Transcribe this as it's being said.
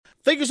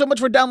Thank you so much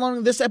for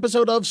downloading this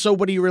episode of So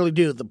What Do You Really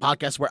Do, the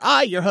podcast where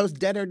I, your host,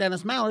 Dead Air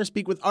Dennis Maurer,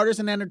 speak with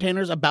artists and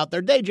entertainers about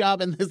their day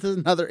job, and this is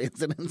another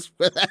incident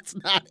where that's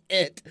not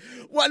it.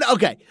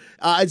 Okay.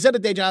 Instead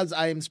of day jobs,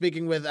 I am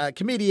speaking with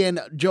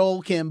comedian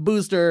Joel Kim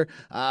Booster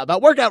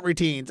about workout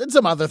routines and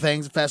some other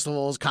things,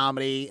 festivals,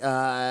 comedy,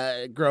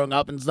 growing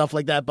up and stuff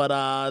like that, but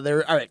all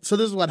right, so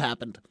this is what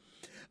happened.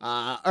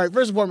 All right,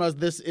 first and foremost,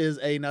 this is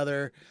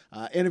another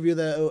interview,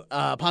 the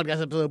podcast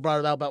episode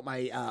brought about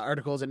my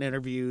articles and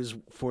interviews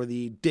for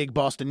the Dig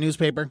Boston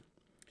newspaper.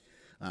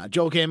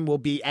 Joel Kim will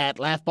be at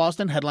Laugh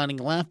Boston, headlining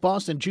Laugh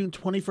Boston June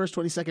 21st,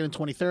 22nd, and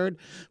 23rd.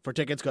 For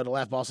tickets, go to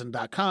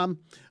laughboston.com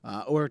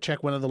or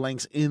check one of the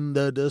links in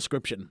the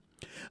description.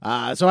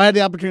 So I had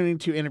the opportunity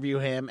to interview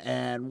him,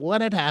 and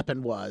what had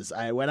happened was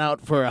I went out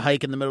for a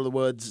hike in the middle of the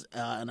woods,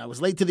 and I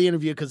was late to the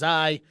interview because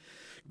I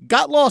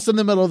got lost in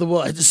the middle of the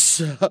woods.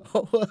 So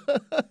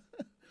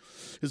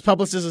his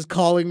publicist is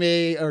calling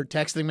me or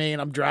texting me,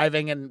 and I'm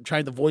driving and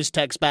trying to voice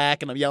text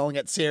back, and I'm yelling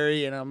at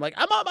Siri, and I'm like,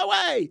 I'm on my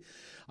way.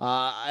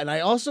 And I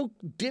also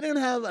didn't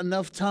have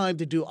enough time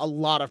to do a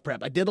lot of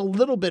prep. I did a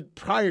little bit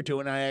prior to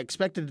it, and I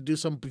expected to do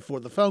some before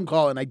the phone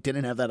call, and I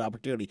didn't have that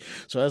opportunity.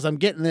 So as I'm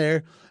getting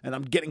there and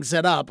I'm getting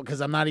set up,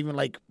 because I'm not even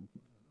like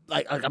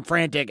I'm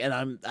frantic,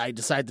 and I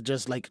decide to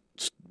just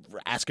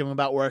ask him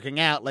about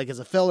working out, like as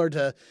a filler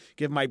to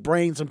give my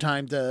brain some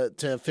time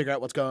to figure out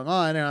what's going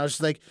on. And I was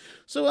just like,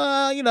 so,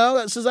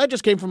 since I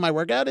just came from my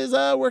workout, is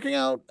working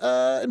out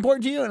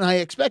important to you? And I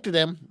expected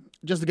him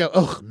just to go,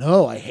 oh,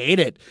 no, I hate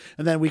it.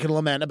 And then we can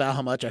lament about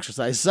how much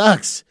exercise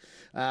sucks.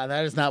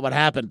 That is not what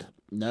happened.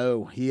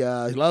 No, he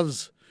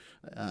loves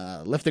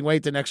lifting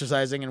weights and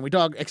exercising, and we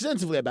talk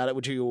extensively about it,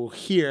 which you will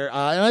hear.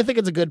 And I think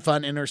it's a good,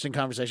 fun, interesting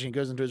conversation. He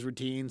goes into his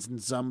routines and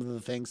some of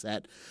the things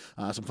that,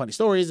 some funny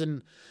stories,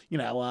 and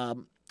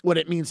what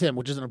it means to him,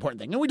 which is an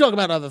important thing. And we talk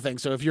about other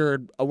things. So if you're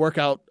a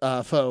workout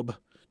phobe,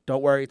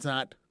 don't worry, it's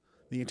not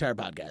the entire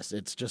podcast.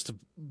 It's just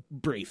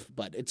brief,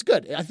 but it's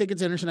good. I think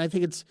it's interesting. I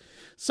think it's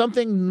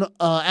something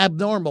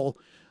abnormal,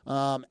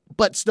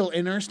 but still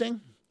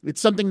interesting. It's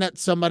something that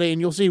somebody,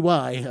 and you'll see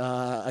why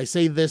I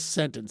say this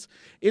sentence.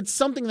 It's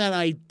something that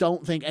I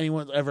don't think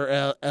anyone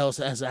ever else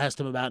has asked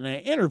him about in an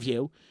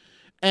interview.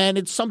 And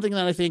it's something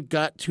that I think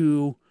got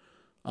to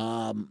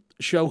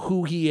show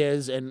who he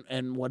is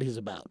and what he's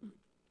about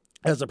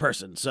as a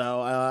person.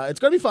 So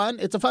it's going to be fun.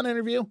 It's a fun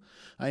interview.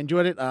 I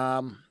enjoyed it.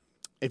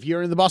 If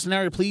you're in the Boston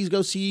area, please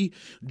go see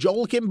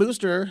Joel Kim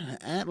Booster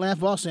at Laugh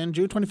Boston,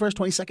 June 21st,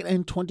 22nd,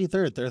 and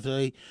 23rd,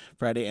 Thursday,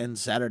 Friday, and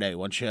Saturday.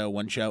 One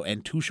show,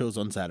 and 2 shows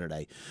on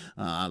Saturday.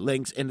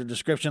 Links in the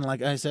description,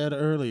 like I said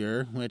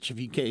earlier, which,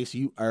 in case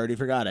you already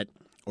forgot it,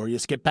 or you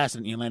skip past it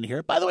and you landed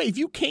here. By the way, if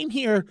you came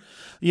here,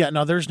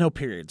 there's no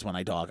periods when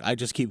I talk. I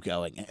just keep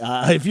going.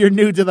 If you're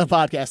new to the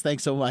podcast,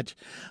 thanks so much.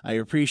 I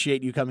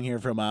appreciate you coming here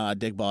from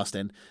Dig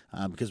Boston,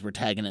 because we're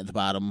tagging it at the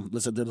bottom.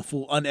 Listen to the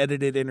full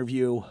unedited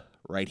interview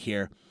right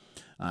here.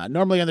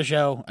 Normally on the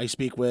show, I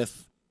speak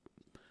with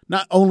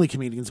not only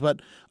comedians, but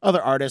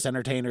other artists,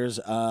 entertainers,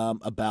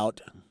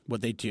 about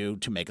what they do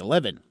to make a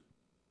living,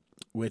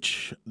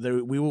 which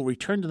we will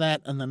return to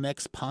that in the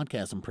next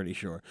podcast, I'm pretty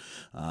sure.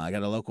 I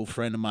got a local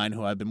friend of mine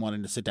who I've been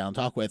wanting to sit down and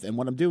talk with, and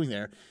what I'm doing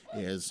there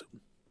is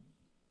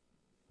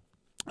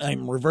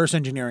I'm reverse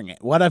engineering it.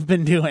 What I've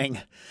been doing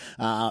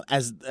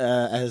as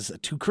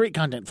to create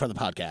content for the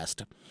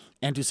podcast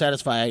and to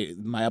satisfy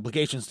my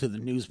obligations to the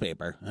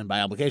newspaper, and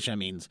by obligation I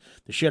means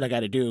the shit I got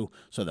to do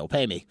so they'll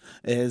pay me,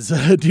 is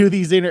do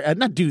these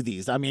not do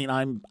these. I mean,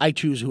 I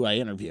choose who I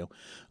interview.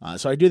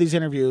 So I do these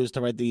interviews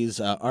to write these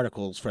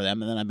articles for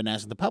them, and then I've been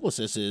asking the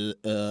publicist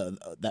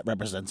that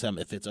represents them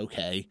if it's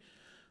okay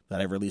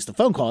that I released a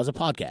phone call as a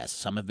podcast.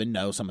 Some have been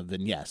no, some have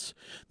been yes.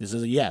 This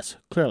is a yes,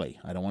 clearly.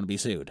 I don't want to be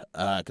sued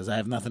because I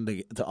have nothing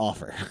to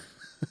offer.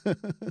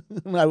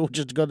 I will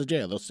just go to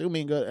jail. They'll sue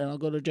me and I'll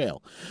go to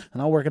jail.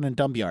 And I'll work in a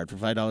dump yard for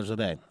 $5 a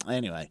day.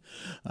 Anyway,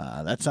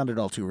 that sounded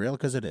all too real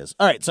because it is.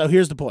 All right, so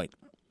here's the point.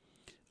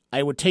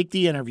 I would take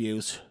the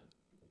interviews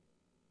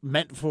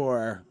meant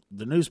for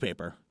the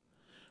newspaper,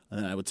 and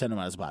then I would send them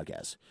out as a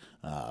podcast.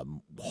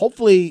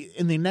 Hopefully,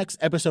 in the next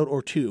episode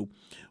or two,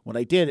 what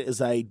I did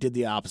is I did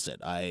the opposite.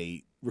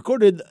 I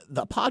recorded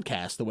the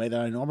podcast the way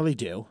that I normally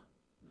do,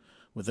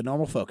 with a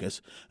normal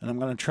focus, and I'm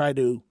going to try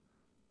to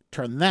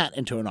turn that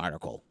into an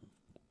article.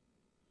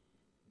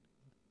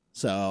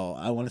 So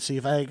I want to see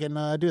if I can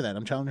do that.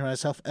 I'm challenging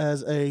myself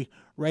as a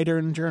writer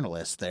and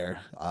journalist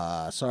there.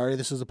 Sorry,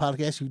 this is a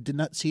podcast. You did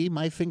not see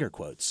my finger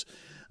quotes.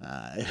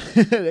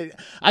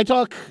 I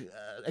talk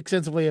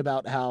extensively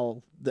about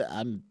how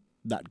I'm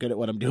not good at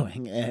what I'm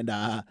doing and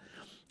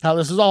how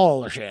this is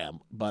all a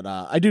sham. But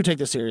I do take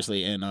this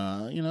seriously, and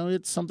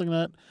it's something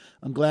that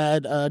I'm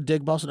glad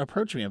Dig Boston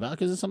approached me about,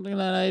 because it's something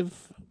that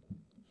I've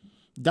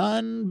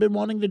been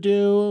wanting to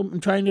do, I'm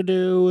trying to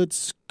do.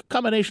 It's a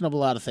combination of a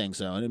lot of things,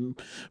 though, and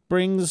it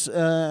brings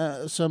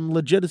some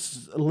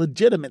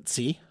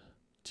legitimacy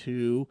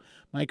to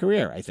my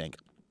career, I think.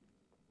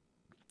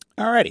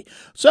 Alrighty.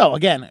 So,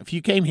 again, if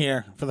you came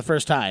here for the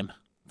first time,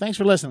 thanks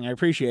for listening. I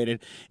appreciate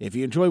it. If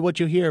you enjoy what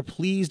you hear,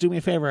 please do me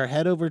a favor.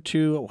 Head over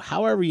to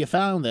however you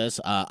found this,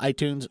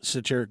 iTunes,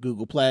 Stitcher,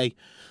 Google Play,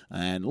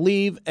 and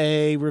leave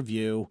a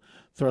review.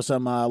 Throw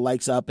some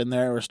likes up in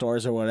there or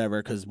stars or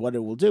whatever, because what it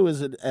will do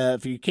is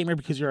if you came here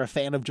because you're a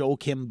fan of Joel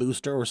Kim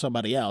Booster or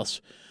somebody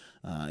else,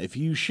 if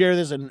you share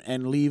this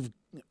and leave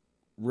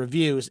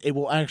reviews, it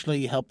will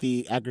actually help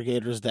the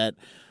aggregators that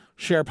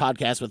share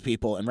podcasts with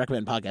people and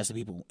recommend podcasts to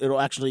people. It'll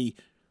actually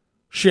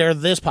share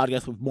this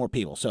podcast with more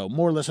people. So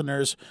more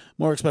listeners,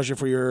 more exposure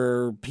for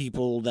your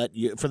people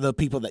for the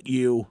people that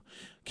you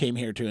came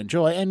here to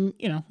enjoy. And,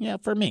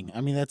 for me, I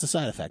mean, that's a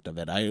side effect of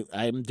it.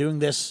 I'm doing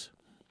this.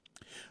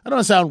 I don't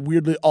want to sound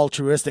weirdly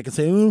altruistic and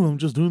say, oh, I'm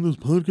just doing this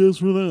podcast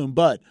for them.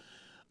 But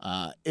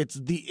it's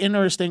the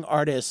interesting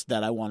artists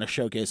that I want to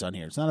showcase on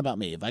here. It's not about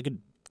me. If I could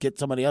get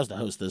somebody else to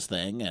host this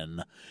thing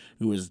and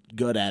who is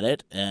good at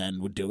it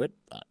and would do it,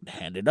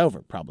 hand it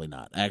over. Probably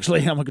not.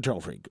 Actually, I'm a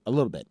control freak. A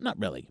little bit. Not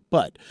really.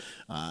 But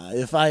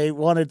if I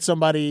wanted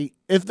somebody,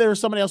 if there was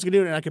somebody else who could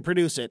do it and I could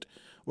produce it,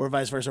 or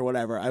vice versa or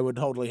whatever, I would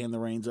totally hand the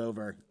reins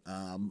over.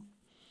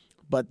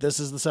 But this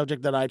is the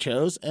subject that I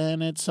chose,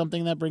 and it's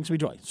something that brings me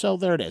joy. So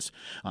there it is.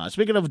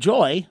 Speaking of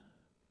joy,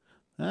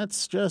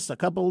 that's just a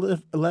couple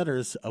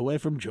letters away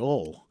from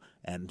Joel.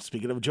 And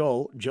speaking of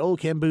Joel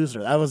Kim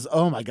Booster. That was,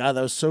 oh my God,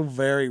 that was so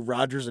very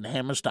Rodgers and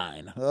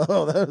Hammerstein.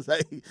 Oh, that was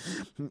like,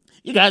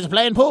 you guys are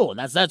playing pool, and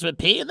that starts with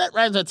P, and that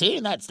rhymes with T,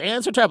 and that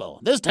stands for trouble.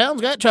 This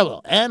town's got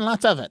trouble, and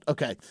lots of it.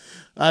 Okay,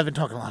 I've been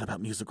talking a lot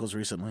about musicals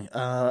recently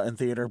and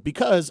theater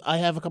because I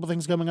have a couple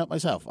things coming up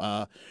myself.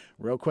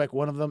 Real quick,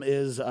 one of them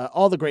is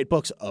All the Great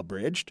Books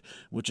Abridged,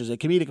 which is a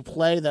comedic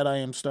play that I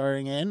am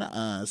starring in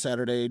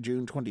Saturday,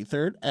 June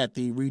 23rd at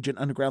the Regent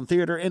Underground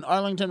Theater in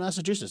Arlington,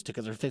 Massachusetts.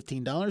 Tickets are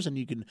 $15, and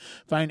you can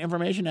find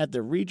information at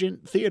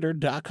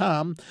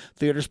theregenttheater.com.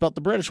 Theater spelled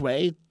the British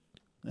way,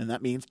 and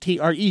that means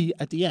TRE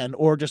at the end,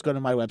 or just go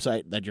to my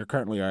website that you're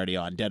currently already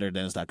on,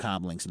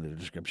 deaderdennis.com. Links in the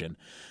description.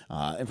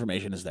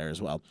 Information is there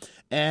as well.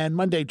 And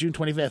Monday, June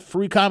 25th,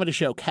 free comedy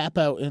show,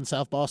 Capo in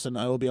South Boston.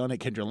 I will be on it.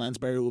 Kendra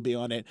Lansbury will be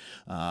on it.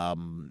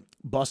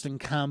 Boston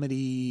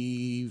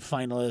comedy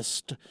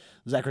finalist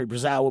Zachary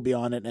Brazow will be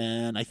on it,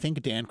 and I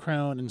think Dan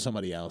Crone and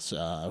somebody else.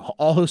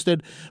 All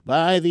hosted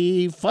by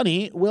the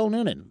funny Will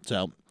Noonan.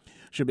 So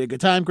should be a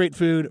good time. Great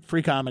food,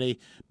 free comedy.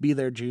 Be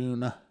there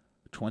June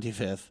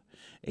 25th.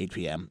 8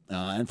 p.m.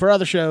 And for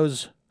other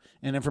shows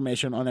and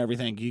information on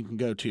everything, you can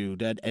go to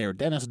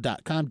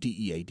deaderdennis.com,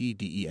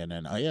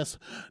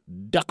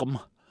 deaderdennis.com.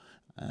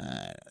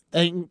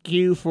 Thank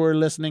you for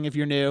listening if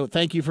you're new.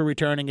 Thank you for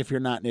returning if you're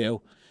not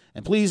new.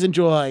 And please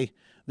enjoy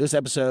this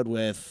episode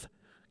with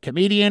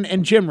comedian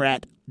and gym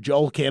rat,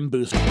 Joel Kim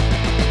Booster.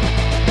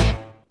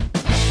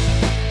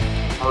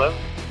 Hello?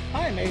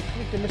 Hi, may I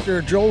speak to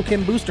Mr. Joel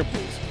Kim Booster,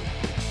 please?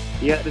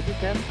 Yeah, this is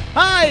Tim.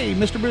 Hi,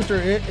 Mr. Booster.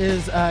 It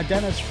is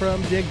Dennis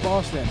from Dig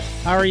Boston.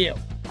 How are you?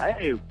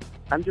 Hi,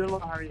 I'm doing well.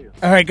 How are you?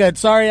 All right, good.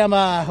 Sorry I'm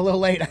a little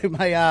late.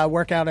 My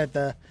workout at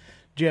the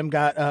gym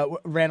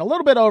ran a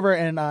little bit over,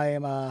 and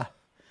I'm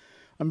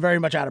very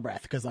much out of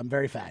breath because I'm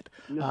very fat.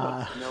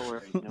 No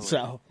worries.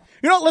 So,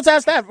 let's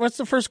ask that. What's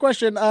the first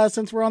question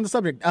since we're on the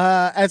subject?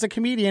 As a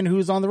comedian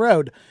who's on the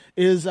road,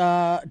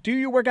 do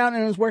you work out,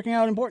 and is working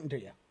out important to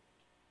you?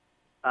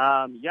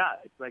 Yeah,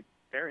 it's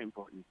very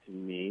important to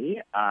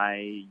me.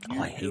 I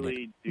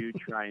usually do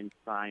try and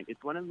find,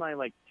 it's one of my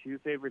two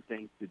favorite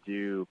things to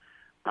do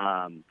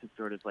to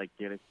sort of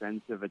get a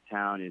sense of a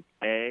town is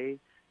I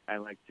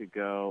like to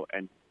go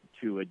and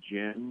to a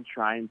gym,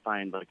 try and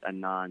find a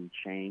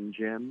non-chain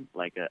gym,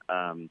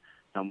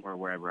 somewhere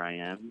wherever I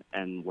am,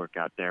 and work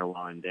out there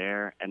while I'm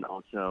there. And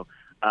also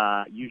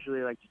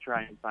usually I like to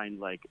try and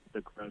find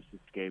the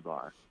grossest gay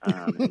bar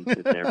and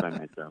sit there by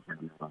myself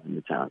when I'm in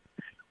the town.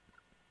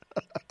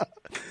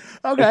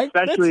 Okay.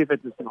 Especially if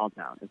it's a small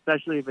town.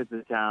 Especially if it's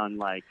a town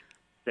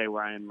say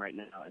where I am right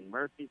now in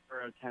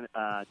Murfreesboro,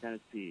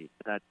 Tennessee.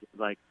 That's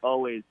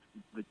always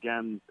the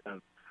gems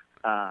of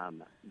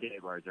gay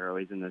bars are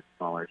always in this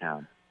smaller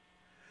town.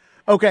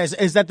 Okay, so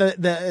is that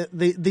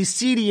the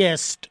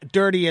seediest,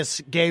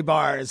 dirtiest gay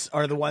bars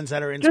are the ones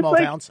that are in small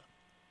towns?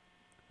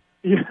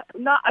 Yeah,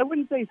 I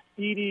wouldn't say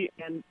seedy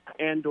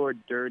and or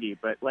dirty,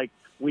 but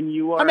when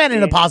you are, I meant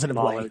in a positive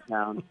way.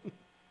 Town.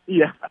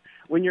 Yeah,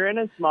 when you're in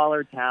a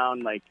smaller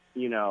town,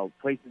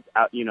 places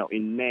out,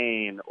 in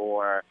Maine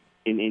or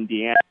in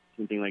Indiana,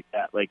 something like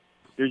that,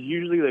 there's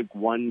usually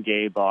one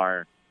gay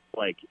bar,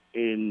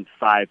 in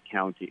 5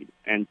 counties.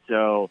 And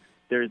so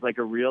there's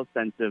a real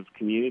sense of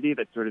community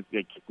that sort of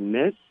gets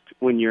missed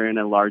when you're in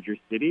a larger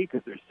city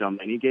because there's so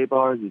many gay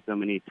bars and so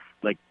many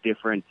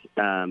different,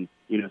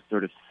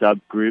 sort of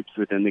subgroups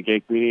within the gay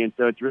community. And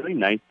so it's really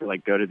nice to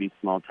go to these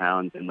small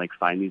towns and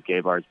find these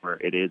gay bars where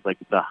it is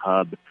the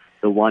hub,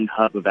 the one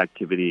hub of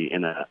activity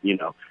in a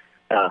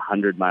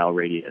 100-mile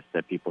radius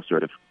that people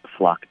sort of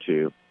flock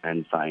to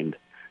and find,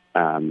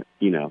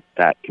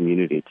 that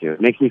community to.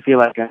 It makes me feel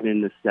like I'm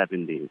in the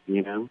 70s,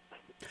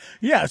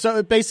 Yeah,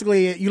 so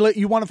basically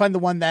you want to find the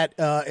one that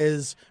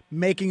is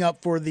making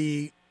up for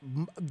the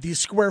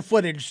square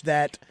footage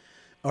that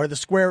or the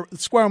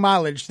square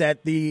mileage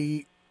that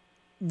the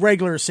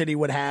regular city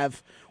would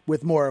have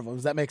with more of them.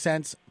 Does that make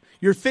sense?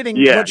 You're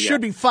fitting what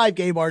should be 5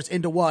 gay bars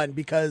into one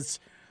because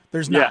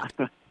there's not.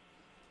 Yeah.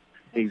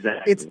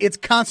 Exactly. It's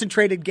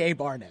concentrated gay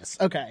barness.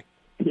 Okay.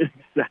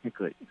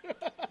 Exactly.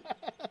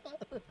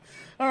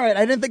 All right.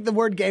 I didn't think the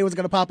word gay was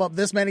going to pop up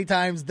this many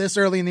times this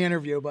early in the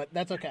interview, but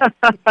that's okay.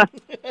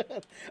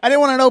 I didn't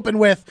want to open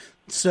with,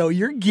 so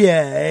you're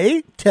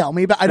gay. Tell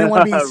me, but I didn't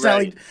want to be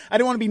Sally. Right. I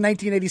didn't want to be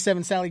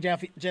 1987 Sally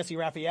Jesse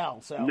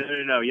Raphael. So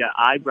No. Yeah,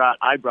 I brought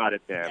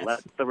it there. Yes.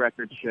 Let the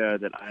record show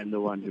that I'm the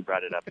one who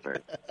brought it up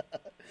first.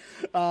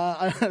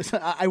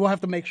 I will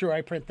have to make sure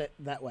I print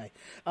that way.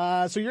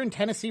 So you're in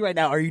Tennessee right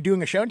now. Are you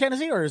doing a show in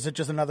Tennessee, or is it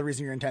just another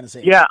reason you're in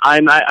Tennessee? Yeah,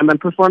 I'm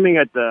performing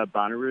at the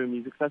Bonnaroo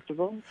Music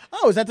Festival.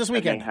 Oh, is that this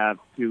weekend? They have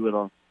two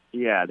little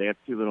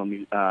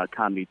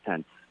comedy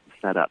tents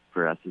set up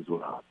for us as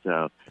well.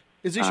 So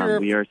is this your?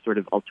 We are sort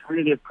of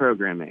alternative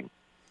programming.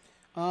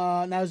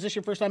 Now, is this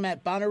your first time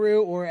at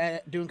Bonnaroo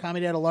or doing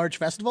comedy at a large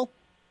festival?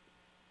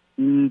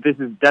 This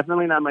is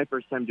definitely not my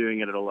first time doing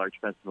it at a large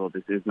festival.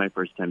 This is my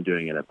first time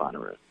doing it at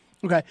Bonnaroo.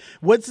 Okay,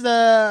 what's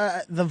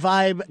the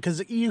vibe?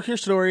 Because you hear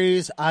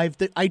stories. I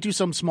do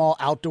some small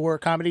outdoor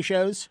comedy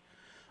shows,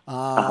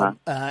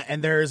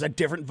 and there's a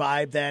different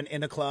vibe than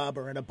in a club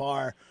or in a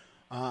bar.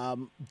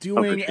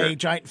 Doing a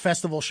giant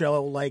festival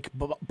show like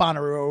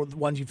Bonnaroo or the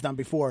ones you've done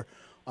before,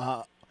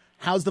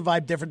 how's the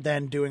vibe different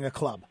than doing a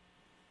club?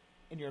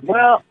 In your opinion?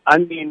 Well, I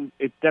mean,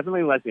 it's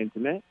definitely less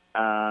intimate.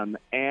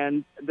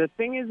 And the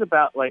thing is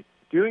about like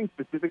doing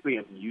specifically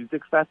a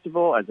music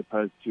festival as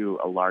opposed to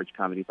a large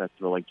comedy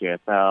festival like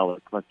JFL or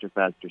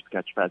Clusterfest or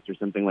Sketchfest or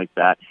something like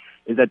that,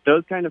 is that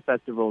those kind of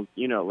festivals,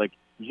 like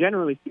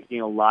generally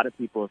speaking, a lot of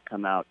people have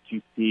come out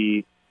to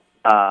see.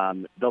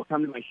 They'll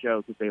come to my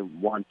show because they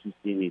want to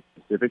see me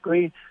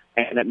specifically.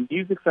 And at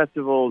music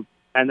festivals,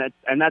 and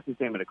that's the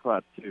same at a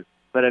club too.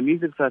 But at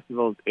music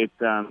festivals, it's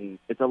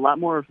a lot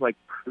more of like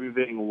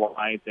proving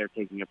why they're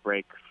taking a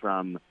break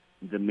from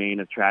the main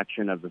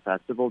attraction of the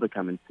festival to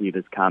come and see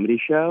this comedy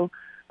show.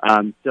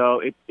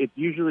 So it's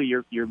usually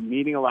you're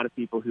meeting a lot of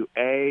people who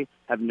A,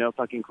 have no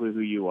fucking clue who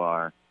you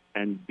are,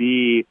 and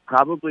B,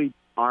 probably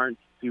aren't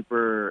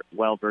super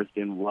well versed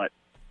in what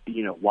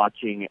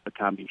watching a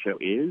comedy show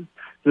is.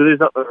 So there's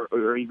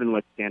or even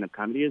what stand-up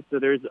comedy is. So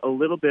there's a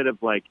little bit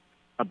of like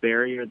a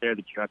barrier there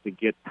that you have to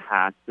get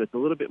past. That's a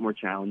little bit more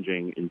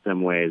challenging in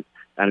some ways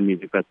at a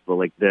music festival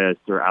like this,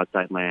 or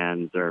Outside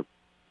Lands, or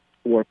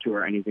Warped Tour,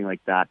 or anything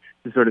like that,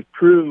 to sort of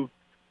prove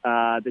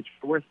that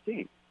you're worth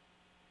seeing.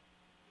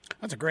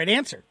 That's a great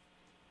answer.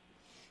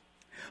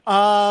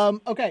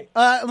 Okay,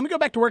 let me go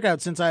back to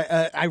workouts since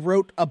I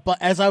wrote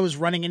as I was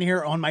running in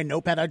here on my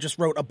notepad. I just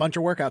wrote a bunch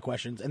of workout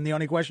questions, and the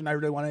only question I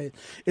really want to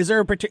is there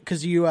a particular,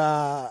 because you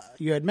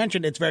had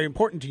mentioned it's very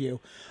important to you.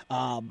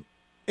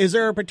 Is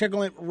there a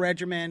particular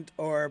regiment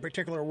or a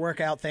particular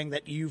workout thing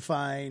that you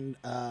find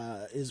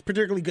is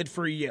particularly good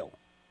for you?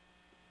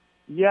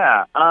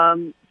 Yeah.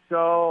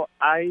 So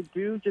I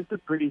do just a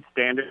pretty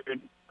standard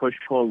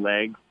push-pull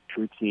leg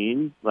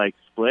routine, like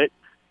split,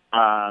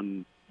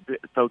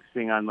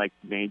 focusing on like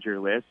major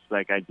lifts.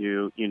 Like I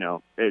do,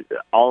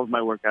 all of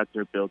my workouts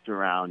are built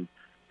around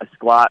a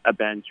squat, a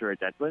bench, or a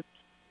deadlift,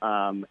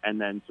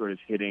 and then sort of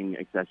hitting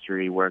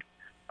accessory work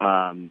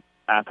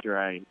after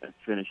I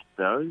finish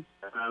those.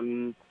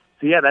 So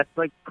yeah, that's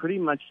like pretty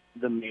much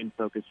the main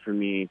focus for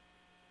me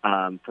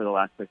for the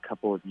last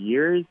couple of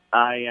years.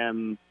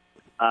 I'm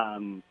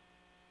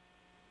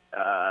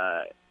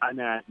an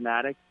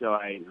asthmatic, so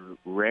I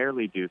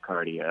rarely do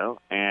cardio,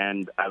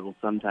 and I will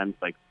sometimes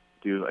like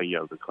do a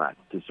yoga class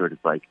to sort of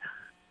like,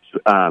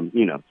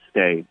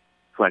 stay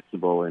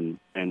flexible and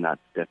not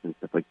stiff and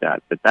stuff like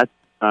that. But that's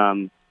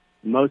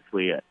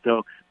mostly it.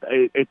 So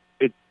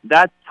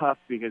that's tough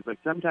because like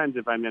sometimes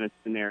if I'm in a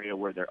scenario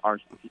where there are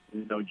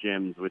no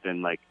gyms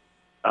within like,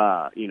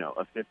 a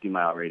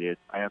 50-mile radius,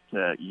 I have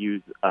to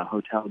use a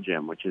hotel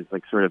gym, which is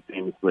like sort of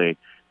famously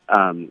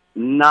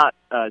not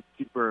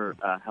super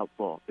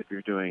helpful if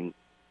you're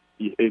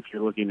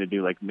looking to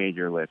do like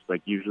major lifts.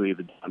 Like usually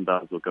the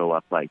dumbbells will go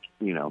up like,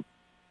 to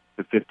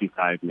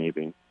 55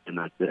 maybe, and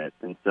that's it.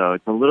 And so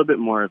it's a little bit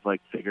more of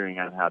like figuring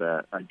out how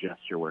to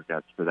adjust your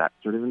workouts for that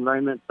sort of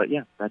environment. But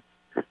yeah, that's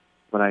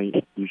what I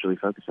usually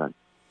focus on.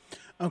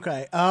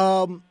 Okay.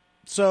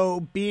 So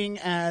being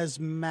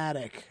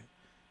asthmatic,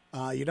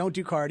 you don't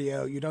do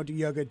cardio, you don't do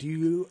yoga.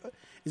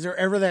 Is there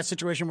ever that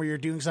situation where you're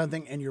doing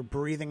something and you're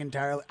breathing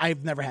entirely?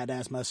 I've never had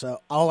asthma,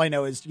 so all I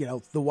know is,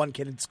 the one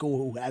kid in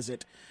school who has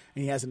it,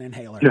 and he has an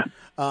inhaler. Yeah.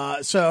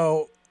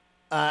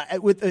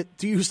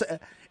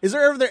 Is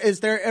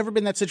there ever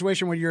been that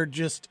situation where you're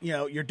just,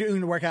 you're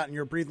doing the workout and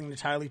you're breathing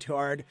entirely too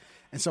hard,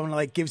 and someone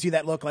like gives you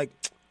that look like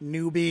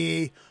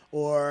newbie,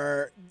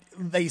 or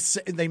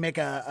they make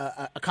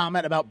a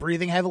comment about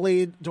breathing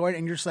heavily toward,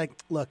 and you're just like,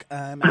 look,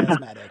 I'm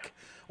asthmatic.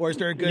 Or is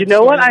there a good?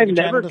 What? I've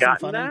never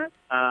gotten that.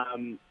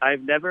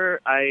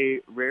 I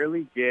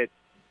rarely get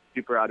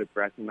super out of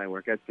breath in my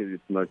workouts because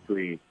it's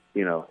mostly,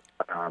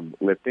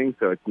 lifting,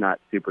 so it's not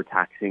super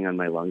taxing on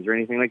my lungs or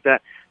anything like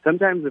that.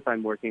 Sometimes if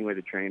I'm working with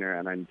a trainer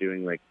and I'm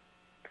doing like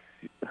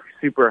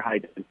super high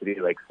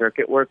density like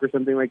circuit work or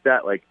something like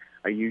that, like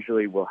I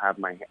usually will have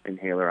my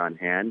inhaler on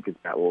hand because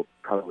that will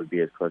probably be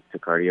as close to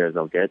cardio as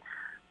I'll get.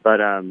 But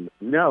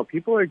no,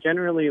 people are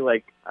generally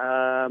like,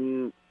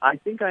 I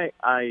think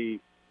I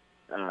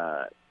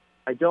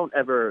don't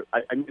ever.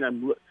 I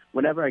mean,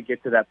 whenever I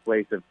get to that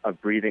place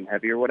of breathing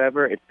heavy or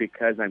whatever, it's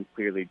because I'm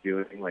clearly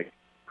doing like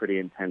pretty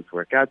intense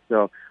workouts.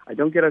 So I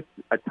don't get a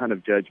ton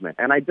of judgment,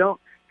 and I don't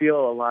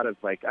feel a lot of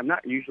like. I'm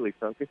not usually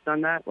focused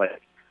on that.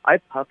 Like I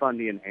puff on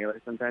the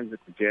inhaler sometimes at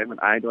the gym, and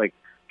I like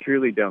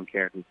truly don't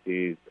care who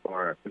sees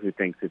or who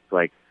thinks it's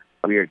like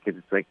weird because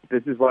it's like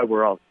this is why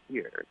we're all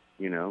here,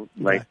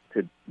 like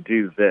to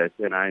do this,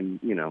 and I'm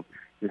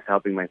just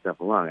helping myself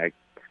along.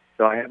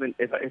 So I haven't.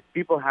 If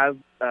people have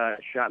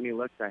shot me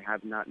looks, I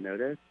have not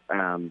noticed.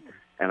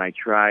 And I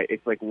try.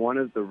 It's like one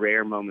of the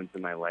rare moments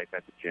in my life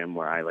at the gym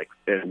where I like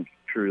am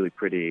truly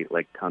pretty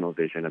like tunnel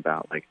vision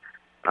about like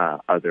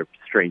other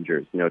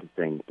strangers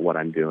noticing what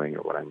I'm doing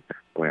or what I'm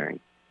wearing.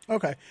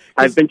 Okay.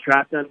 I've been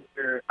trapped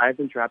under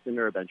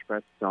a bench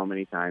press so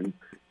many times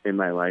in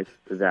my life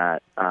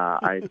that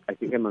I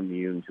think I'm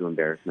immune to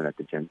embarrassment at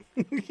the gym.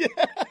 Yeah.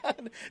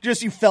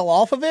 Just you fell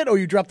off of it, or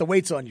you dropped the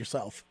weights on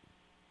yourself?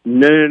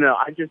 No.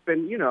 I've just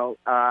been,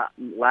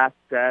 last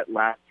set,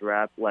 last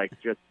rep, like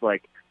just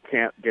like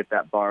can't get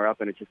that bar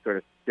up, and it's just sort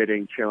of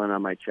sitting, chilling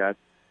on my chest,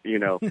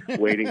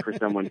 waiting for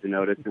someone to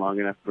notice long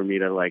enough for me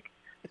to like,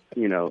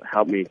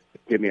 help me,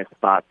 give me a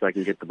spot so I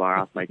can get the bar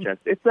off my chest.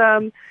 It's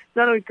not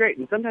always great,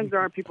 and sometimes there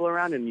aren't people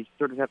around, and you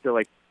sort of have to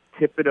like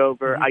tip it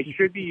over. I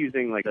should be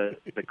using like the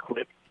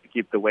clip to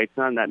keep the weights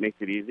on. That makes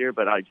it easier,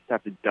 but I just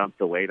have to dump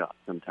the weight off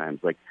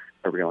sometimes, like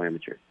a real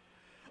amateur.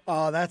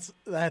 Oh, that's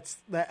that.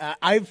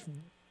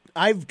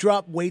 I've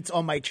dropped weights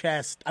on my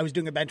chest. I was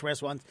doing a bench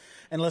press once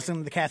and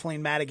listening to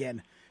Kathleen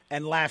Madigan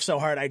and laughed so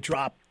hard I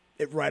dropped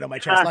it right on my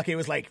chest. Lucky it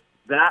was like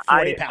that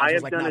 40 pounds. It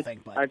was like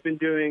nothing. But I've been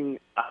doing.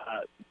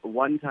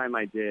 One time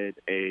I did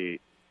I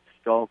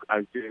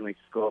was doing like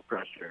skull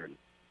crusher,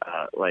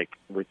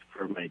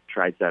 for my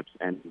triceps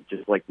and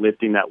just like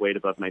lifting that weight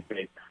above my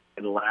face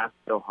and laughed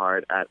so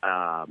hard at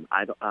how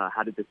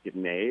did this get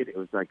made? It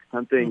was like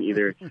something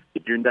either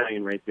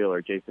Diane Rayfield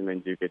or Jason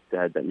Mantzoukas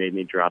said that made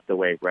me drop the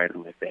weight right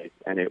on my face,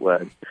 and it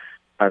was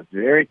a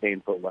very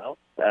painful welt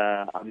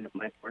on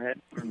my forehead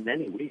for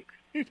many weeks.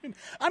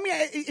 I mean,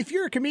 if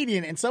you're a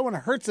comedian and someone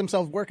hurts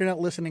themselves working out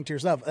listening to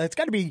yourself, it's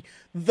got to be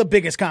the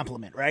biggest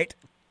compliment, right?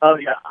 Oh,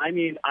 yeah. I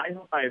mean, I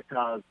hope I have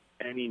caused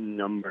any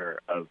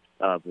number of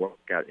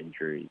workout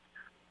injuries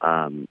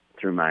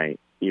through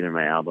either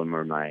my album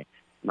or my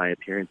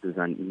appearances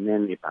on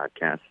many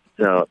podcasts.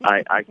 So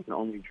I can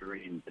only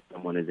dream that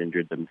someone has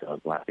injured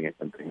themselves laughing at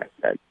something I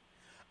said.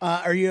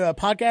 Are you a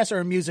podcast or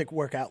a music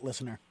workout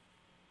listener?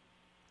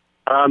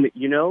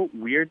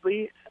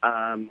 Weirdly,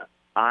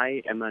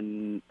 I am a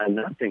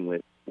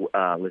nothing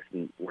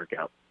listen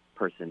workout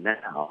person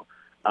now.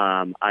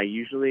 I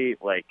usually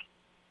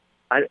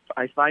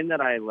I find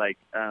that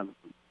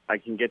I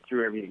can get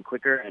through everything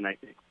quicker, and I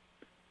take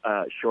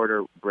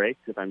shorter breaks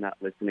if I'm not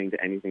listening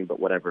to anything but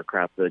whatever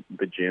crap the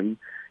gym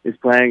is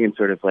playing and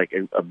sort of like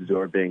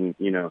absorbing,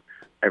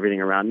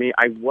 everything around me.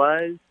 I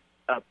was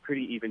a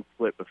pretty even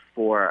split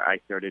before I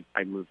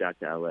moved out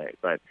to LA,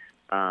 but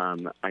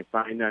I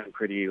find that I'm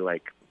pretty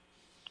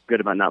good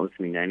about not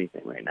listening to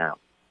anything right now.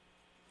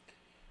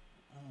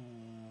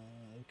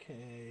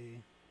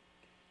 Okay.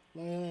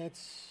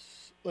 Let's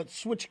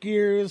switch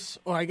gears.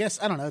 Or I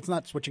guess, I don't know. It's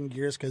not switching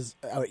gears because,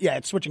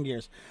 it's switching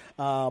gears.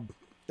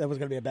 That was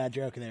going to be a bad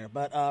joke there.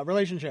 But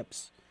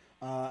relationships.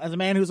 As a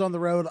man who's on the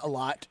road a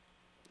lot,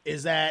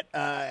 is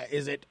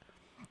it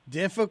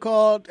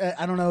difficult?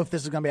 I don't know if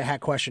this is going to be a hack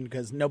question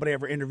because nobody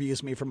ever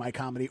interviews me for my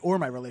comedy or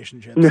my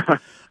relationships.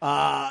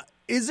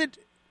 Is it,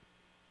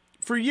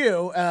 for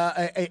you,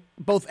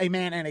 both a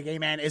man and a gay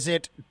man, is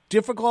it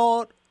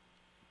difficult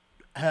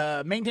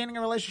maintaining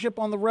a relationship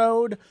on the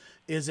road?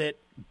 Is it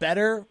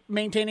better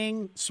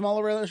maintaining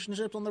smaller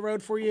relationships on the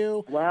road for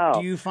you? Wow.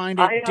 Do you find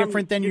it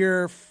different than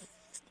your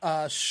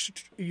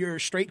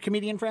straight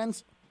comedian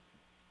friends?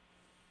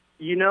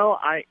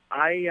 I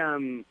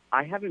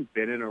haven't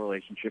been in a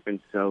relationship in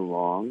so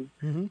long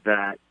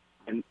that,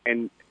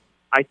 and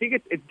I think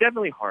it's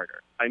definitely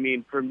harder. I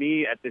mean, for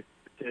me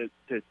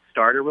to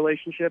start a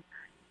relationship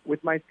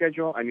with my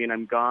schedule, I mean,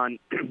 I'm gone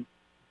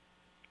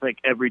like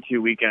every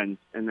 2 weekends,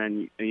 and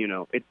then,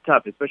 it's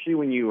tough, especially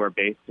when you are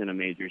based in a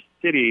major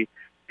city.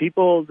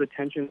 People's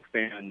attention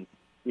spans,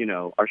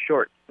 are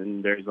short,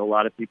 and there's a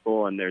lot of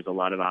people and there's a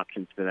lot of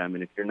options for them.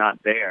 And if you're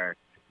not there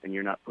and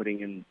you're not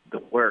putting in the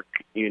work,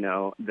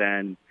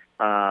 then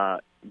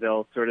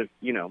they'll sort of,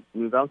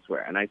 move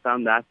elsewhere. And I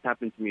found that's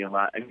happened to me a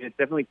lot. I mean, it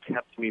definitely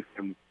kept me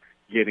from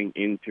getting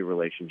into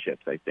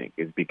relationships, I think,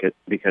 is because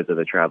of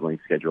the traveling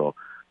schedule.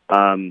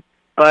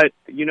 But,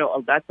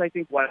 that's, I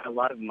think, why a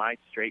lot of my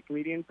straight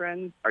comedian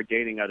friends are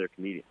dating other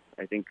comedians.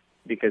 I think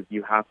because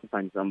you have to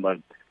find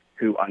someone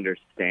who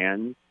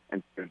understands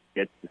and sort of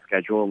get the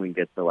schedule and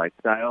get the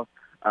lifestyle.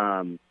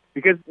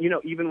 Because,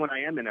 even when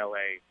I am in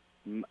LA,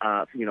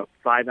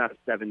 5 out of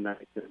 7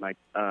 nights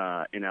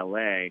in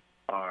LA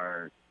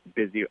are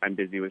busy. I'm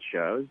busy with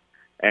shows.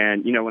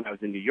 And, when I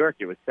was in New York,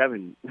 it was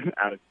 7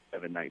 out of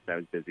 7 nights I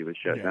was busy with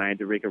shows. Yeah. And I had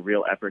to make a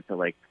real effort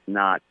to,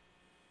 not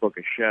book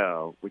a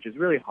show, which is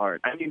really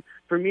hard. I mean,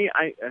 for me,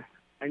 I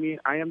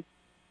am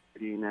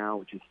 30 now,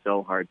 which is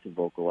so hard to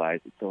vocalize.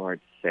 It's so hard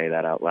to say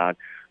that out loud.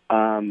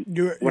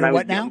 You're when I was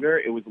what now? younger,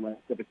 it was less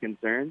of a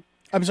concern.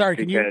 I'm sorry,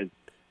 can because, you?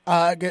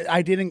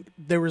 I didn't.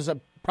 There was a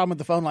problem with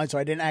the phone line, so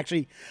I didn't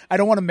actually. I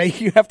don't want to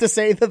make you have to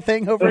say the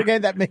thing over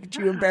again. That makes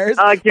you embarrassed.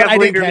 I can't but I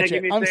believe didn't you're catch making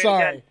it. me I'm say it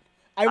sorry. again.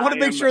 I want to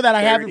make am sure that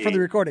I have it for 30. the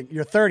recording.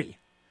 You're 30.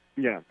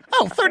 Yeah.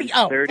 Oh, 30.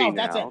 Oh, 30 oh,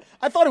 that's now. it.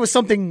 I thought it was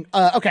something.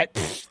 Okay.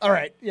 All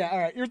right. Yeah. All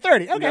right. You're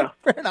 30. Okay. No.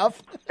 Fair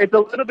enough. It's a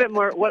little bit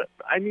more. What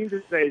I mean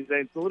to say is that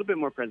it's a little bit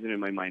more present in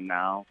my mind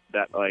now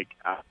that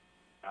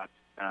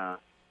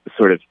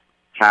sort of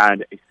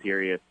had a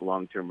serious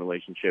long-term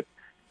relationship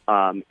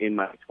in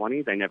my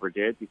 20s. I never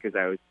did because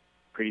I was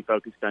pretty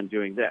focused on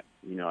doing this.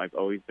 I've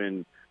always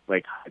been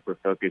hyper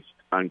focused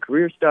on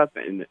career stuff,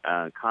 and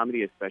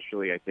comedy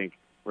especially I think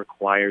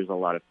requires a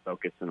lot of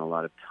focus and a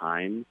lot of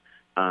time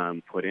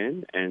put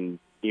in. And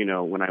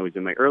when I was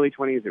in my early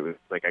 20s, it was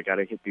I got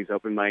to hit these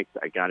open mics,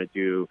 I got to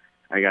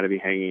be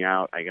hanging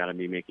out, I got to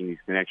be making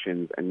these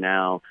connections. And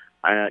now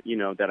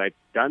that I've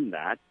done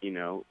that,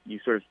 you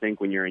sort of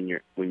think when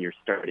you're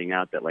starting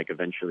out that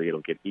eventually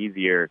it'll get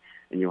easier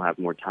and you'll have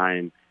more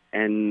time.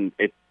 And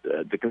it's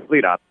the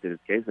complete opposite is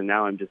the case. And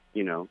now I'm just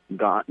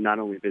not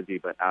only busy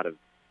but out of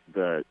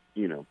the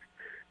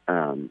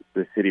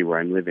the city where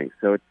I'm living.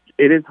 So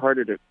it is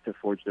harder to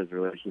forge those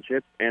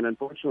relationships. And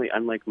unfortunately,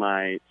 unlike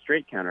my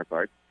straight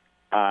counterparts,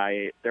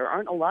 there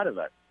aren't a lot of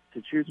us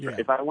to choose from. Yeah.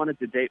 If I wanted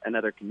to date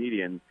another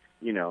comedian,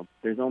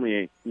 there's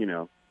only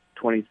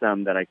 20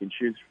 some that I can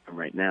choose from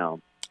right now.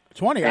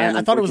 20. And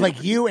I thought it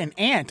was you and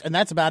Ant, and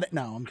that's about it.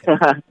 No, I'm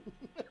kidding.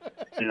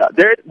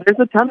 There's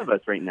a ton of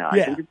us right now.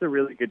 Yeah. I think it's a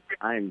really good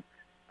time.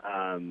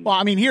 Well,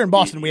 I mean, here in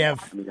Boston, we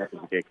have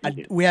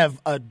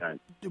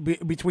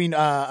between between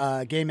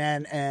gay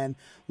men and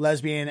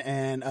lesbian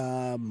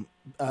and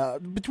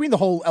between the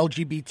whole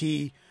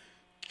LGBT,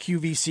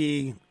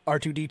 QVC,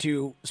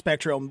 R2D2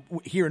 spectrum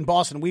here in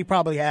Boston, we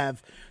probably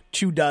have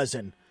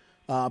 24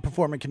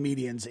 performing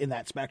comedians in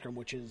that spectrum,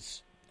 which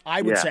is,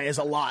 I would say, is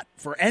a lot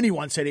for any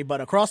one city, but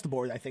across the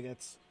board, I think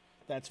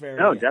that's very.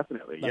 No,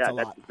 definitely, that's yeah. a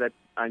lot.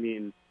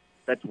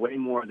 That's way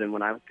more than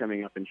when I was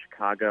coming up in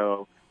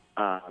Chicago.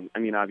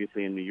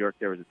 Obviously in New York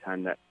there was a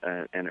ton that,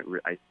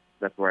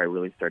 that's where I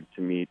really started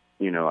to meet,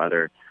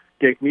 other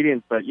gay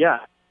comedians. But yeah,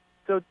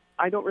 so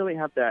I don't really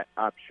have that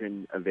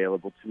option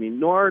available to me,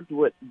 nor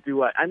do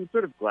I. I'm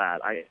sort of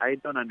glad. I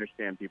don't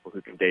understand people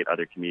who can date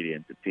other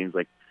comedians. It seems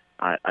like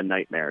a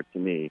nightmare to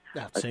me,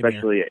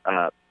 especially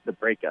the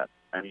breakup.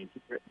 I mean,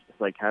 just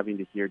having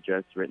to hear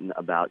jokes written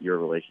about your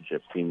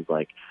relationship seems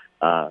like,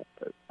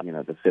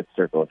 the fifth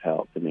circle of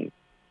hell to me.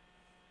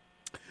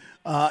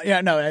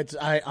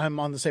 I'm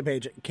on the same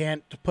page.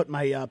 Can't put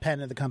my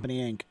pen in the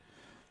company ink.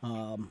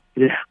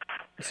 Yeah.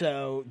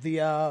 So do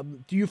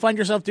you find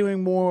yourself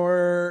doing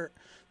more,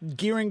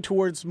 gearing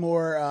towards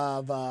more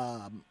of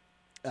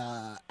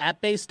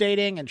app-based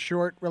dating and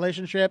short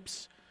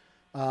relationships?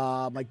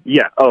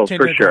 Yeah. Oh,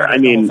 Tinder, for sure.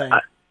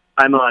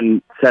 I'm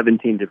on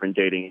 17 different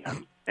dating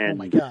apps. And, oh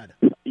my God.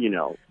 I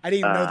didn't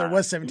even know there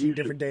was 17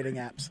 different dating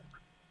apps.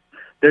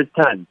 There's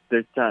tons.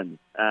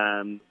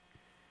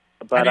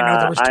 But I didn't know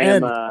there was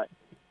 10.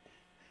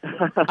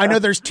 I know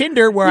there's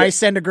Tinder where I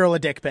send a girl a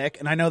dick pic,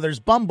 and I know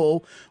there's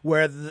Bumble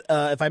where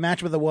if I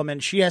match with a woman,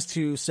 she has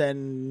to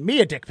send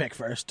me a dick pic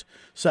first.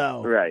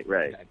 So right.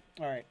 Okay.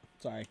 All right,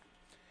 sorry,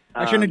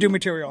 I shouldn't do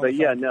material. But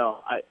yeah,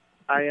 no,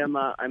 I'm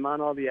on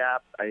all the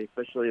apps. I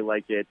especially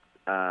like it.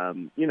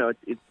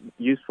 It's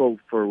useful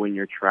for when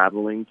you're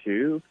traveling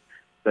too.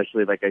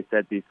 Especially, like I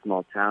said, these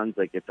small towns.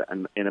 Like if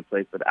I'm in a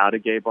place without a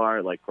gay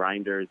bar, like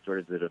Grindr is sort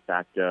of the de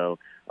facto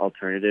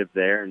alternative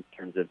there in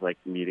terms of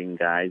meeting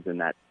guys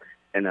in a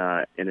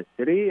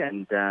city.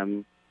 And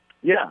I'm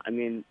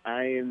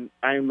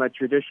a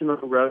traditional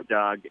road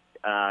dog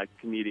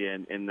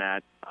comedian in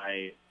that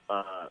I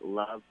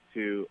love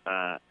to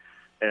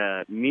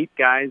meet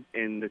guys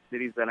in the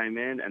cities that I'm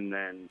in and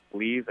then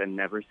leave and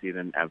never see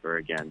them ever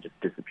again, just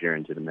disappear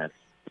into the mist.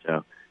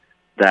 So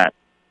that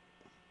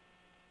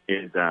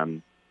is a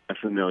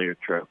familiar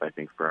trope, I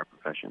think, for our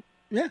profession.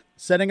 Yeah,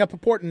 setting up a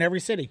port in every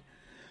city.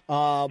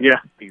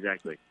 Yeah,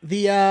 exactly.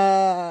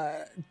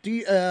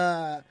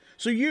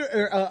 So you,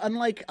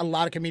 unlike a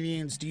lot of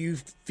comedians, do you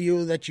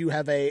feel that you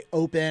have a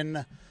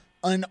open,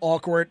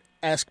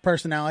 unawkward-esque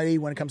personality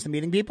when it comes to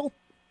meeting people,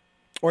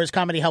 or has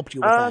comedy helped you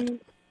with that?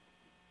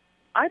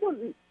 I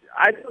don't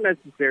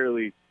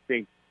necessarily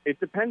think. It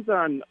depends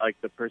on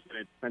the person.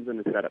 It depends on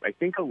the setup. I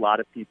think a lot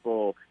of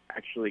people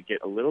actually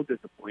get a little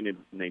disappointed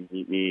when they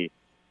meet me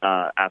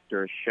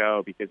after a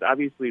show because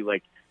obviously,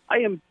 I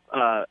am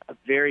a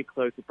very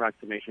close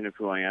approximation of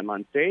who I am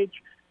on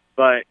stage,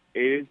 but it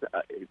is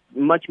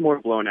much more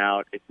blown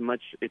out. It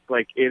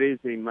is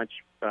a much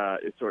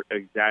sort of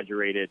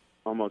exaggerated,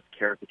 almost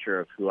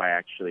caricature of who I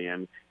actually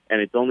am, and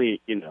it's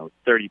only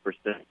 30%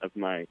 of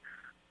my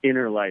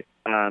inner life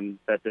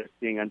that they're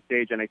seeing on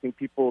stage. And I think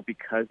people,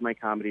 because my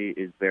comedy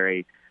is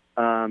very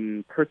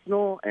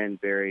personal and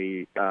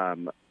very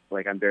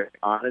I'm very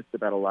honest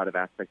about a lot of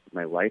aspects of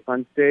my life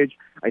on stage,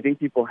 I think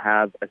people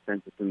have a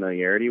sense of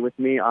familiarity with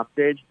me off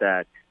stage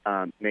that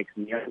makes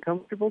me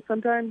uncomfortable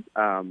sometimes,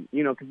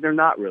 because they're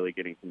not really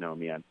getting to know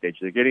me on stage.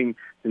 They're getting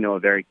to know a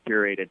very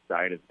curated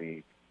side of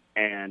me.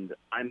 And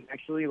I'm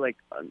actually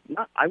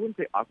I wouldn't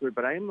say awkward,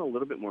 but I am a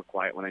little bit more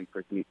quiet when I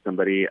first meet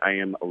somebody. I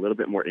am a little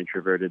bit more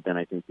introverted than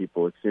I think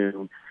people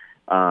assume,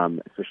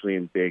 especially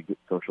in big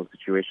social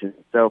situations.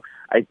 So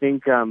I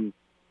think,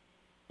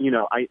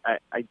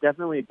 I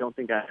definitely don't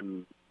think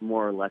I'm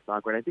more or less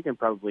awkward. I think I'm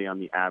probably on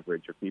the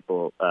average of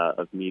people,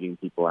 of meeting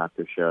people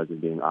after shows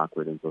and being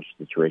awkward in social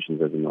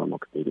situations as a normal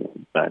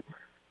comedian. But,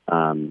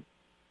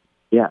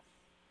 yeah.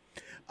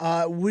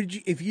 Would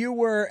you, if you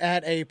were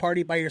at a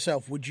party by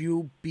yourself, would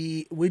you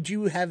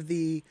have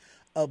the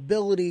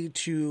ability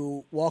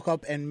to walk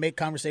up and make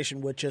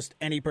conversation with just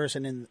any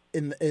person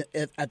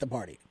at the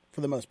party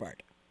for the most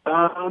part?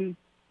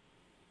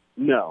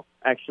 No,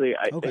 actually,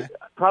 I would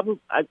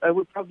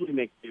probably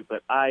make do,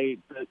 but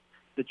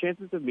the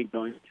chances of me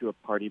going to a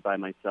party by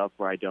myself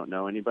where I don't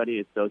know anybody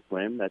is so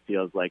slim that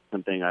feels like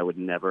something I would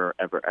never,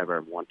 ever,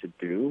 ever want to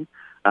do.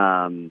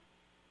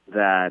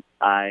 That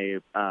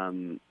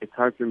it's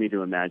hard for me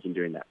to imagine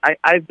doing that.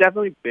 I've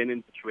definitely been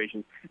in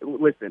situations.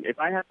 Listen, if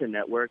I have to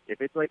network,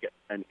 if it's like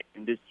an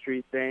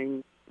industry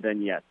thing,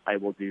 then yes, I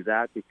will do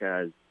that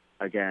because,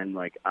 again,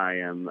 I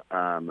am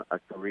a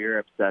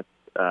career-obsessed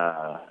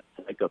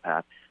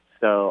psychopath.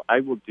 So I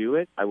will do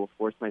it. I will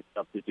force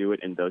myself to do it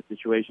in those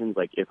situations,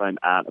 like if I'm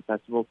at a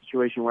festival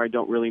situation where I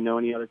don't really know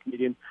any other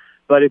comedians.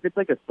 But if it's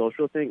like a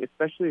social thing,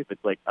 especially if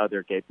it's like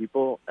other gay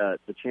people,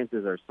 the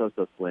chances are so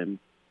slim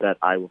that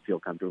I will feel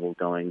comfortable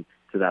going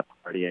to that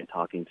party and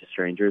talking to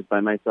strangers by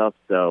myself.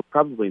 So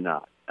probably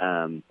not.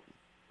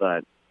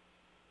 But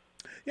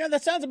yeah,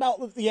 that sounds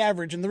about the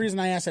average. And the reason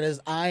I ask it is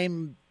I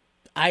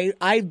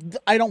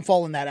don't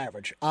fall in that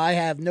average. I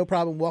have no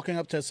problem walking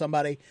up to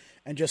somebody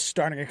and just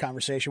starting a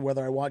conversation,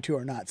 whether I want to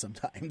or not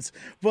sometimes.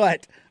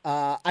 But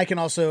I can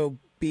also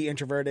be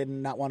introverted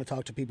and not want to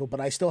talk to people, but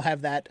I still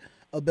have that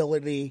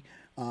ability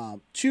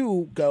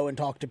to go and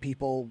talk to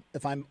people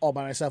if I'm all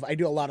by myself. I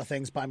do a lot of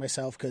things by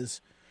myself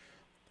because,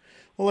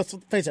 well, let's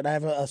face it, I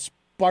have a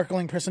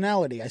sparkling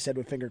personality, I said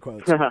with finger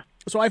quotes.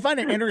 So I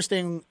find it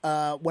interesting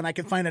when I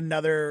can find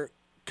another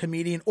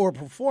comedian or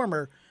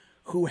performer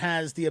who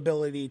has the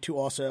ability to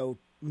also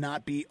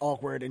not be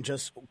awkward and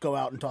just go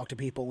out and talk to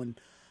people. And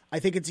I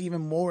think it's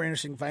even more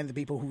interesting to find the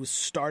people who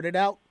started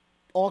out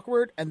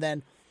awkward and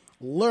then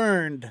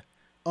learned,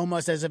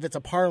 almost as if it's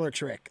a parlor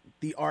trick,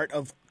 the art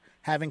of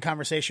having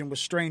conversation with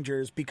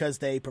strangers because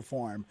they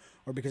perform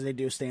or because they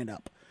do stand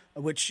up,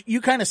 which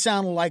you kind of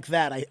sound like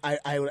that.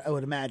 I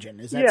would imagine.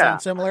 Does that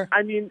sound similar?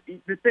 I mean,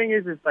 the thing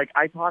is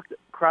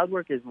crowd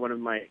work is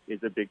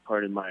a big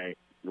part of my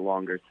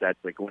longer sets.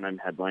 Like when I'm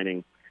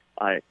headlining,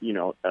 a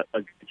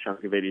good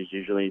chunk of it is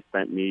usually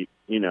spent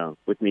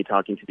with me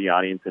talking to the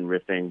audience and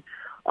riffing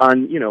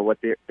on, what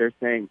they're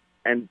saying.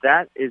 And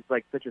that is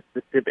like such a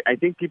specific, I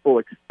think people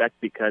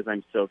expect, because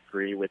I'm so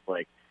free with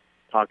like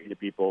talking to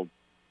people,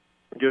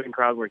 doing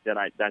crowd work,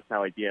 that's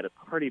how I'd be at a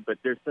party. But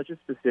there's such a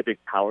specific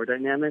power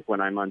dynamic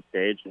when I'm on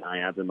stage and I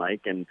have the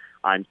mic and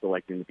I'm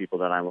selecting the people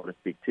that I want to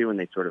speak to, and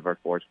they sort of are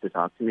forced to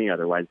talk to me.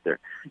 Otherwise they're,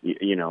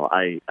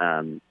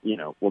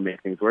 will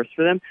make things worse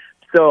for them.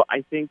 So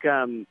I think,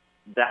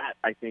 that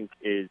I think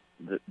is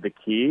the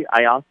key.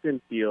 I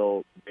often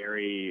feel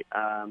very,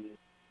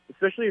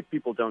 especially if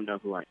people don't know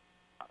who I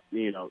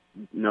know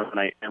what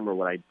I am or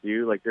what I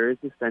do. Like there is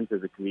this sense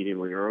as a comedian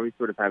where you're always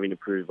sort of having to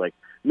prove like,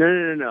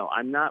 no,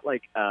 I'm not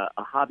like a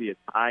hobbyist.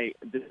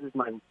 This is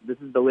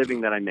the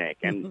living that I make.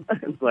 And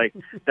it's like,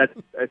 that's,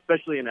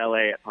 especially in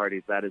LA at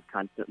parties, that is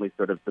constantly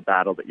sort of the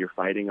battle that you're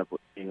fighting of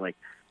being like,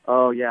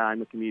 oh yeah,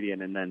 I'm a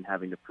comedian. And then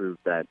having to prove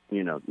that,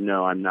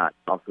 no, I'm not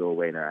also a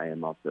waiter.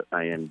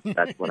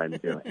 That's what I'm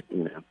doing,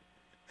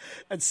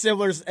 It's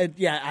similar.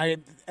 Yeah.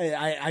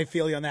 I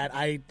feel you on that.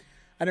 I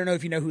don't know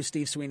if you know who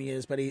Steve Sweeney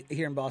is, but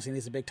here in Boston,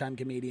 he's a big-time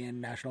comedian,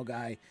 national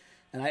guy.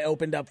 And I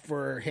opened up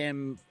for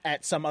him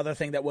at some other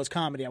thing that was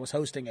comedy. I was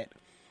hosting it.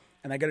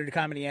 And I go to the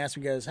comedy, he asked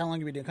me, he goes, how long have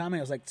you been doing comedy?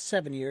 I was like,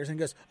 7 years. And he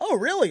goes, oh,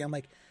 really? I'm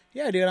like,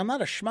 yeah, dude, I'm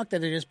not a schmuck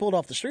that they just pulled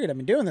off the street. I've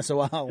been doing this a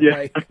while. Yeah.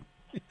 Right?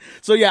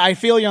 So, yeah, I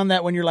feel you on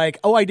that when you're like,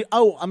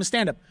 I'm a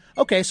stand-up.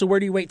 Okay, so where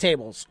do you wait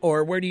tables?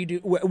 Or which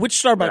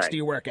Starbucks do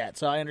you work at?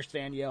 So I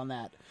understand you on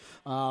that.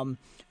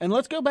 And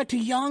let's go back to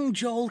young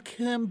Joel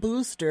Kim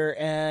Booster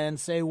and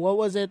say, what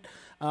was it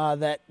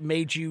that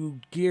made you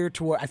gear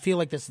toward? I feel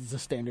like this is a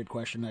standard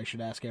question I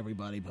should ask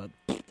everybody, but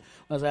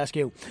let's ask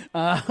you.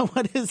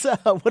 What is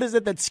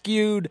it that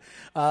skewed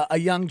a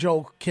young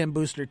Joel Kim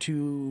Booster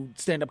to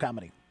stand-up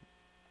comedy?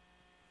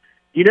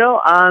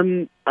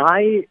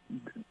 I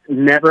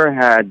never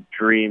had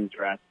dreams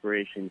or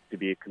aspirations to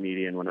be a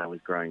comedian when I was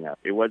growing up.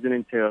 It wasn't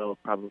until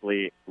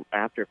probably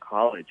after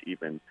college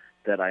even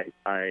that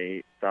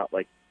I felt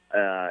like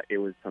it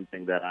was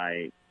something that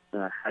I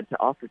had to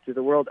offer to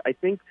the world. I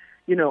think,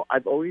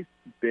 I've always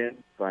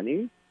been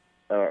funny,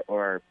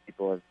 or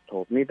people have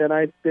told me that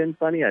I've been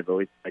funny. I've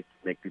always liked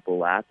to make people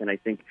laugh. And I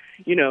think,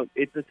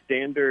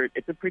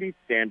 it's a pretty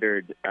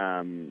standard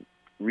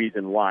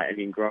reason why. I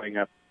mean, growing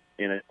up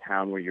in a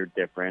town where you're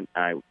different,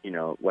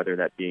 whether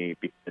that be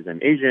because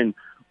I'm Asian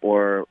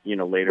or,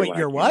 later when I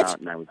came out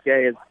and I was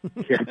gay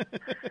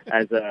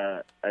as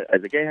a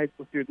gay high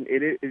school student,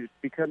 it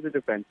becomes a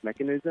defense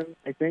mechanism,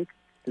 I think,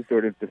 to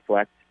sort of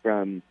deflect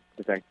from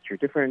the fact that you're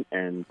different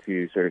and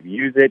to sort of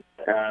use it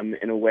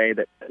in a way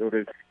that sort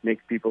of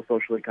makes people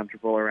socially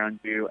comfortable around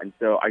you. And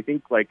so I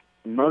think, like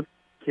most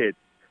kids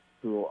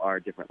who are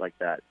different like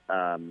that,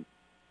 a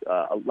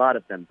lot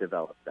of them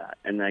develop that.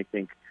 And I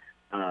think,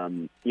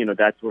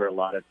 that's where a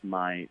lot of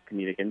my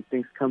comedic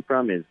instincts come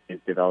from, is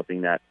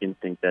developing that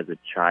instinct as a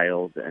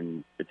child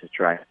and to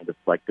try to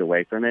deflect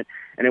away from it.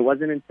 And it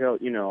wasn't until,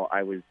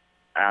 I was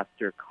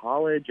after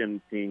college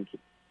and seeing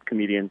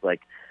comedians like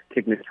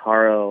Tig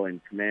Notaro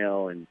and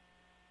Kumail and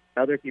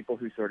other people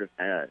who sort of,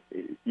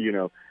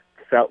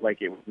 felt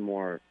like it was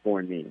more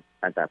for me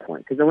at that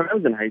point. Because when I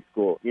was in high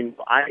school,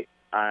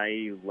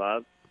 I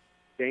loved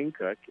Dane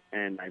Cook,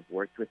 and I've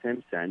worked with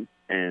him since,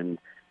 and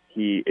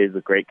he is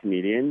a great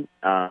comedian.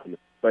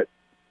 But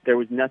there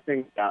was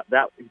nothing that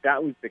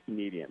was the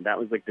comedian. That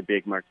was like the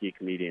big marquee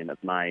comedian of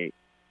my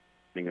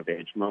coming of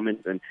age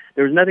moment. And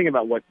there was nothing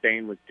about what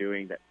Dane was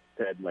doing that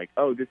said like,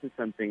 oh, this is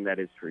something that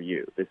is for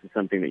you. This is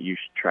something that you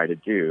should try to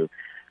do.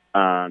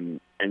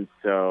 And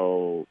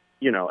so,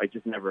 it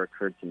just never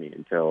occurred to me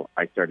until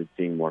I started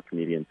seeing more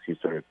comedians who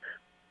sort of,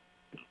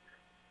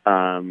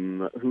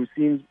 who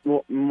seemed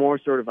more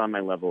sort of on my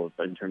level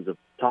in terms of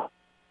talk.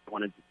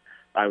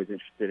 I was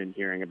interested in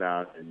hearing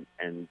about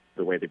and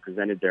the way they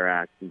presented their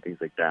acts and things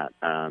like that,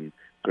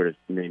 sort of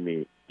made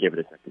me give it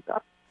a second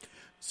thought.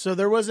 So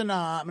there wasn't,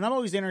 I'm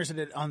always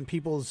interested on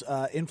people's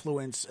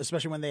influence,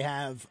 especially when they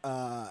have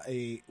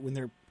I'm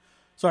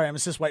a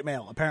cis white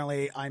male.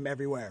 Apparently I'm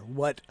everywhere.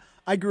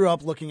 I grew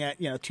up looking at,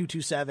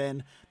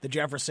 227, the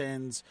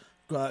Jeffersons.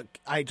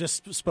 I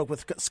just spoke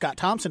with Scott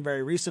Thompson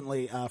very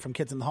recently from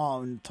Kids in the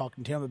Hall and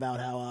talking to him about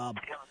how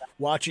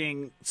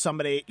watching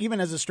somebody,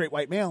 even as a straight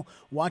white male,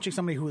 watching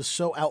somebody who was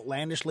so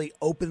outlandishly,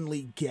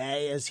 openly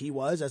gay as he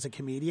was as a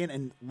comedian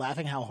and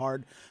laughing how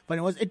hard funny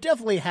it was, it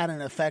definitely had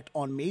an effect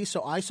on me.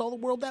 So I saw the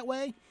world that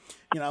way.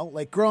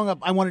 Like growing up,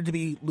 I wanted to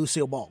be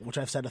Lucille Ball, which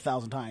I've said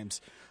 1,000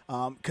 times,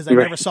 because I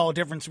never saw a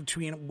difference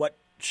between what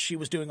she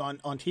was doing on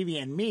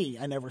TV and me.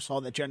 I never saw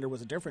that gender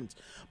was a difference,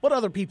 but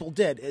other people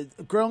did.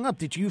 Growing up,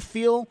 did you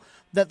feel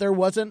that there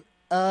wasn't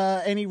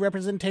any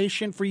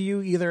representation for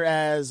you, either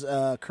as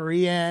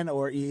Korean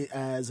or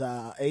as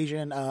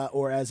Asian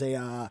or as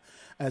a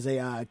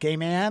gay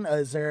man?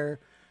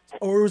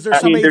 Or was there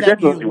somebody that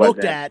you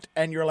looked at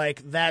and you're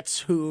like,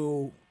 that's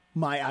who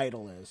my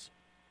idol is?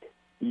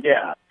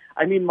 Yeah,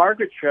 I mean,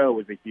 Margaret Cho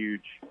was a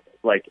huge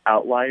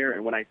outlier,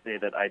 and when I say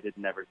that I did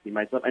never see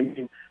myself, I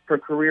mean, her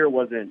career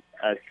wasn't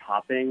as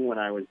topping when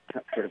I was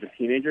sort of a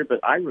teenager, but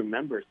I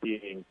remember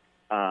seeing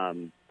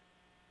All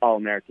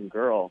American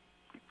Girl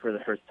for the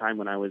first time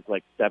when I was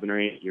 7 or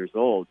 8 years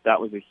old.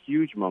 That was a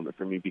huge moment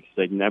for me because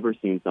I'd never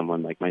seen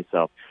someone like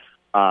myself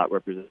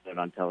represented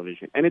on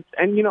television. And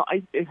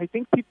I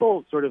think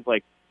people sort of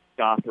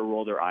scoff or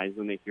roll their eyes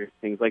when they hear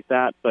things like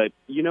that, but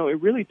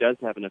it really does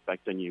have an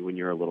effect on you when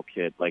you're a little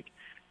kid.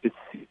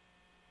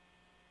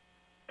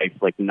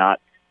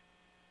 Not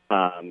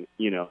an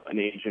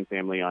Asian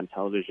family on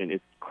television.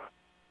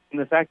 And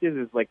the fact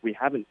is we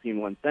haven't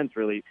seen one since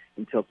really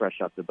until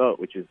Fresh Off the Boat,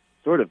 which is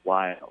sort of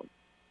wild.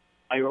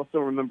 I also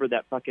remember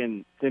that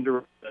fucking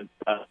Cinderella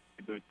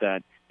reboot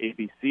that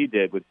ABC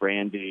did with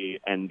Brandy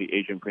and the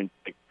Asian Prince.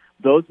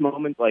 Those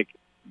moments,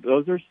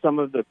 those are some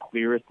of the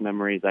clearest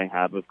memories I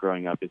have of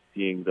growing up, is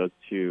seeing those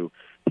two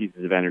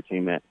pieces of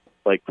entertainment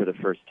for the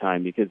first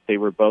time, because they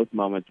were both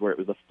moments where it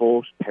was a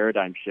full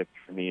paradigm shift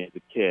for me as a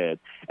kid.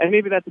 And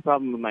maybe that's a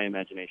problem with my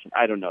imagination.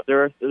 I don't know.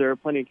 There are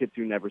plenty of kids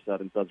who never saw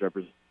themselves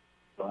represented,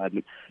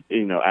 had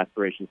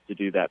aspirations to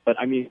do that. But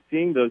I mean,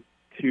 seeing those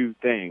two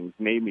things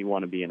made me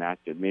want to be an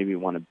actor, made me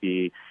want to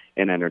be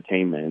in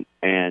entertainment,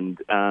 and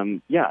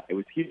it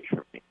was huge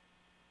for me.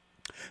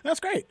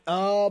 That's great.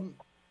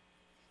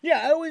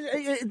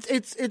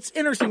 It's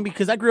interesting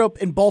because I grew up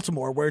in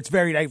Baltimore, where it's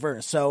very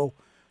diverse. So,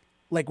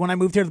 when I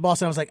moved here to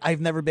Boston, I was like,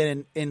 I've never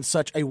been in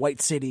such a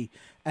white city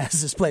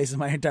as this place in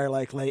my entire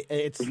life.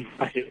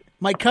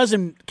 My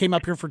cousin came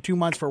up here for 2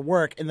 months for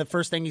work, and the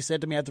first thing he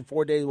said to me after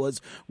 4 days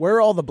was, "Where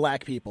are all the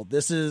black people?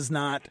 This is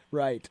not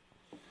right."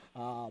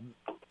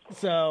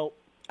 So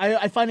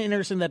I find it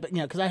interesting that,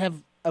 because I have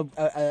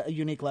a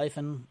unique life,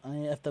 and I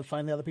have to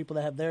find the other people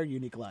that have their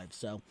unique lives.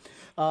 So,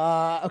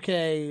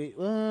 okay,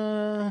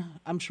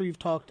 I'm sure you've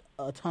talked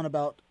a ton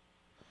about.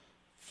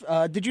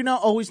 Did you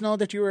always know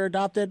that you were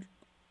adopted,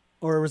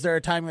 or was there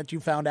a time that you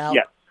found out?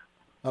 Yeah.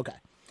 Okay.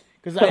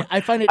 Because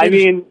I find it. I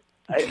mean,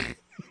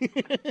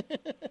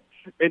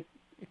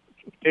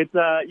 it's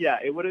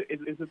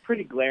a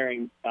pretty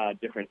glaring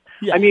difference.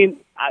 Yeah. I mean,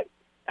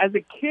 as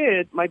a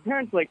kid, my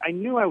parents, like, I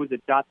knew I was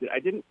adopted. I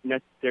didn't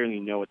necessarily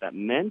know what that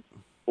meant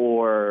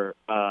or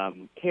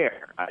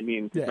care. I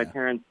mean, 'cause my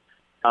parents,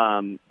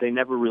 they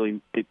never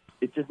really, it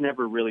just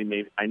never really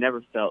made, I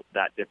never felt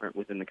that different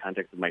within the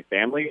context of my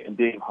family. And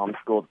being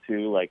homeschooled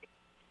too, like,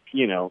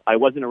 you know, I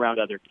wasn't around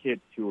other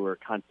kids who were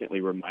constantly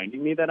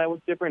reminding me that I was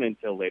different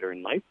until later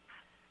in life.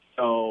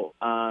 So,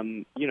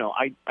 you know,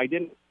 I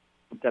didn't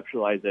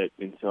conceptualize it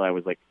until I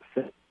was like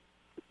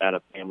at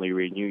a family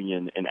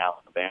reunion in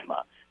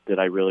Alabama that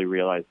I really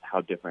realized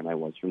how different I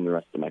was from the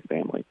rest of my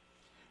family.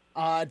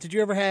 Did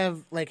you ever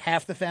have like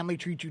half the family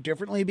treat you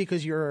differently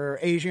because you're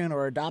Asian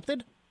or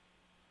adopted?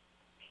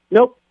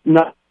 Nope,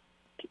 not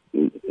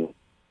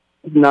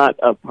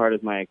a part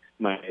of my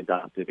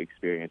adoptive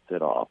experience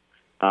at all,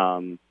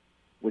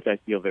 which I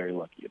feel very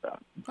lucky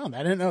about. Oh,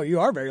 I didn't know. You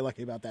are very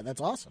lucky about that. That's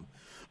awesome.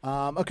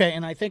 Okay,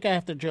 and I think I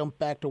have to jump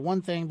back to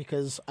one thing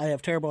because I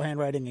have terrible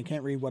handwriting and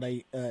can't read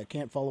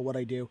can't follow what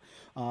I do.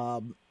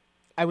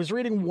 I was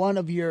reading one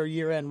of your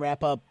year-end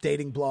wrap-up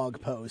dating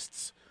blog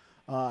posts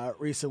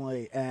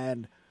recently,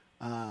 and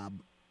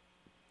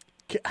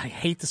I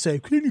hate to say,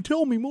 can you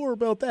tell me more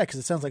about that? Because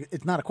it sounds like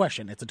it's not a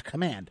question, it's a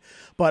command.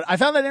 But I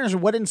found that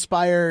interesting. What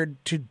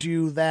inspired to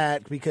do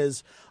that?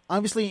 Because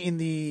obviously in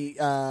the,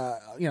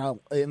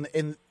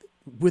 in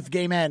with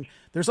gay men,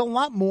 there's a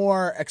lot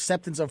more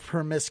acceptance of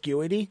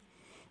promiscuity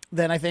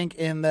than I think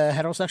in the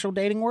heterosexual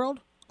dating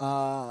world.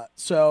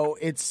 So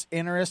it's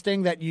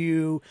interesting that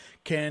you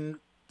can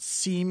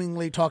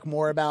seemingly talk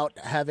more about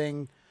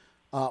having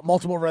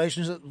multiple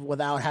relationships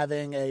without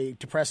having a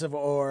depressive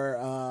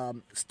or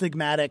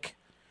stigmatic,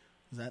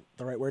 is that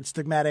the right word?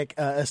 Stigmatic,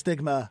 a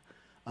stigma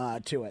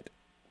to it.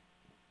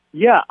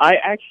 Yeah,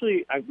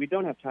 we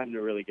don't have time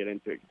to really get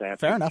into it because I have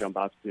to jump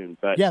off soon.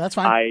 But yeah, that's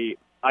fine.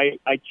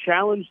 I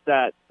challenge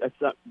that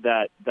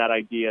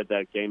idea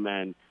that gay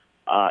men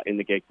in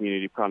the gay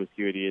community,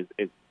 promiscuity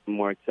is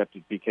more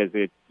accepted because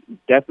it's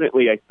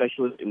definitely,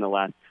 especially in the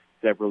last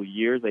several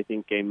years, I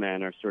think gay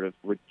men are sort of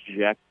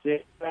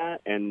rejecting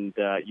that, and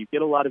you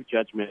get a lot of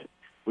judgment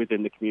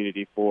within the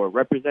community for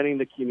representing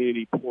the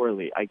community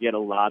poorly. I get a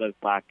lot of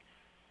flack.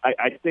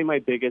 I'd say my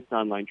biggest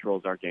online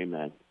trolls are gay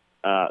men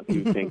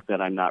who think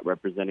that I'm not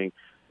representing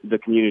the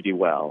community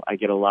well. I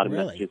get a lot of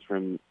messages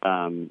from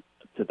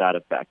to that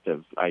effect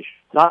of I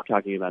should stop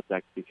talking about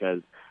sex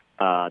because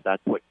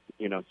that's what,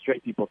 you know,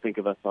 straight people think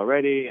of us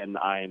already, and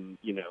I'm,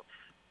 you know,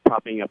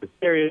 propping up a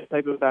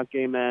stereotype about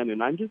gay men,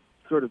 and I'm just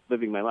sort of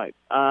living my life.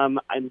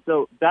 And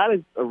so that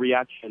is a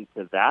reaction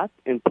to that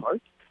in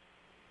part.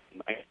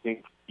 I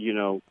think, you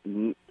know,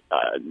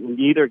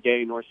 neither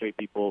gay nor straight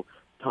people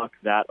talk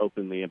that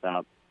openly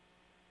about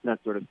that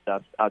sort of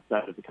stuff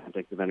outside of the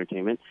context of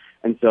entertainment.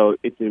 And so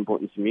it's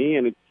important to me.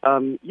 And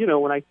it's, you know,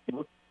 when I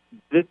look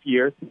this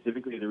year,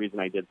 specifically the reason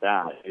I did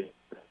that is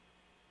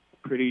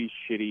a pretty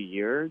shitty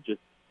year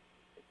just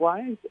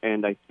wise.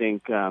 And I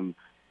think,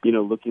 you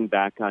know, looking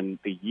back on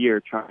the year,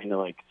 trying to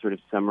like sort of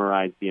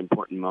summarize the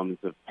important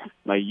moments of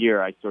my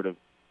year, I sort of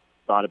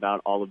thought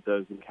about all of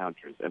those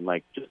encounters and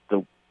like just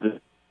the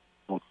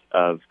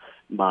of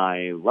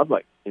my love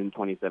life in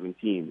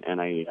 2017.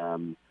 And I,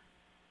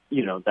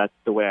 you know, that's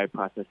the way I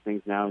process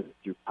things now is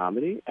through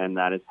comedy. And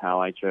that is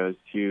how I chose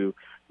to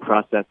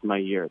process my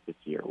year this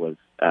year was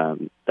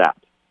that.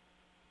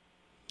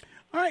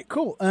 All right,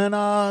 cool.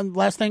 And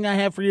last thing I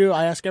have for you,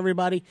 I ask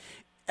everybody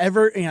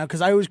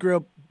because I always grew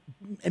up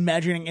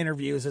imagining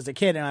interviews as a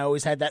kid, and I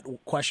always had that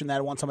question that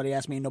I want somebody to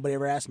ask me and nobody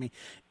ever asked me.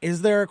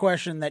 Is there a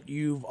question that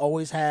you've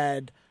always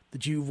had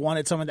that you've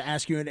wanted someone to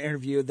ask you in an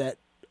interview that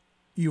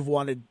you've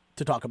wanted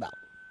to talk about?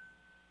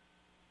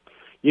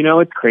 You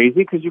know, it's crazy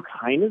because you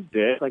kind of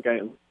did. Like,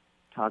 I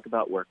talk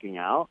about working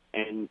out,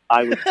 and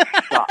I was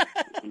shocked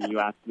when you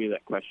asked me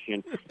that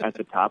question at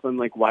the top. I'm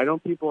like, why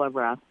don't people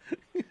ever ask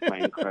my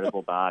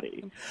incredible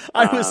body?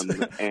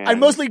 I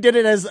mostly did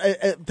it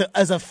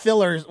as a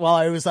filler while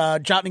I was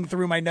jotting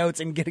through my notes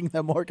and getting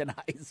them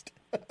organized.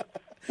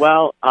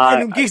 Well,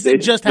 in case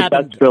it just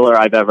happened. The best filler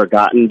I've ever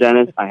gotten,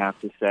 Dennis, I have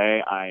to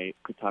say. I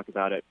could talk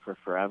about it for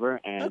forever,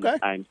 and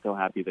I'm so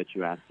happy that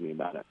you asked me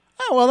about it.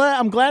 Oh, well,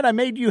 I'm glad I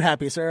made you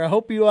happy, sir. I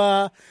hope you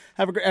have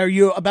a great... Are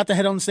you about to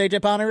head on stage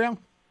at Bonnaroo?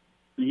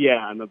 Yeah,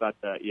 I'm about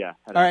to,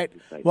 All right.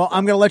 Well,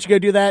 I'm going to let you go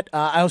do that.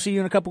 I'll see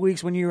you in a couple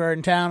weeks when you are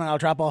in town, and I'll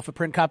drop off a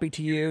print copy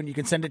to you, and you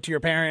can send it to your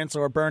parents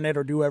or burn it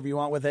or do whatever you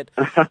want with it.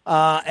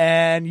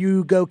 And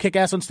you go kick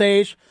ass on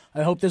stage.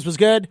 I hope this was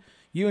good.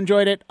 You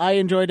enjoyed it. I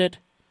enjoyed it.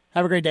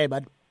 Have a great day,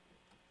 bud.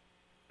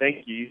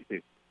 Thank you. You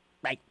too.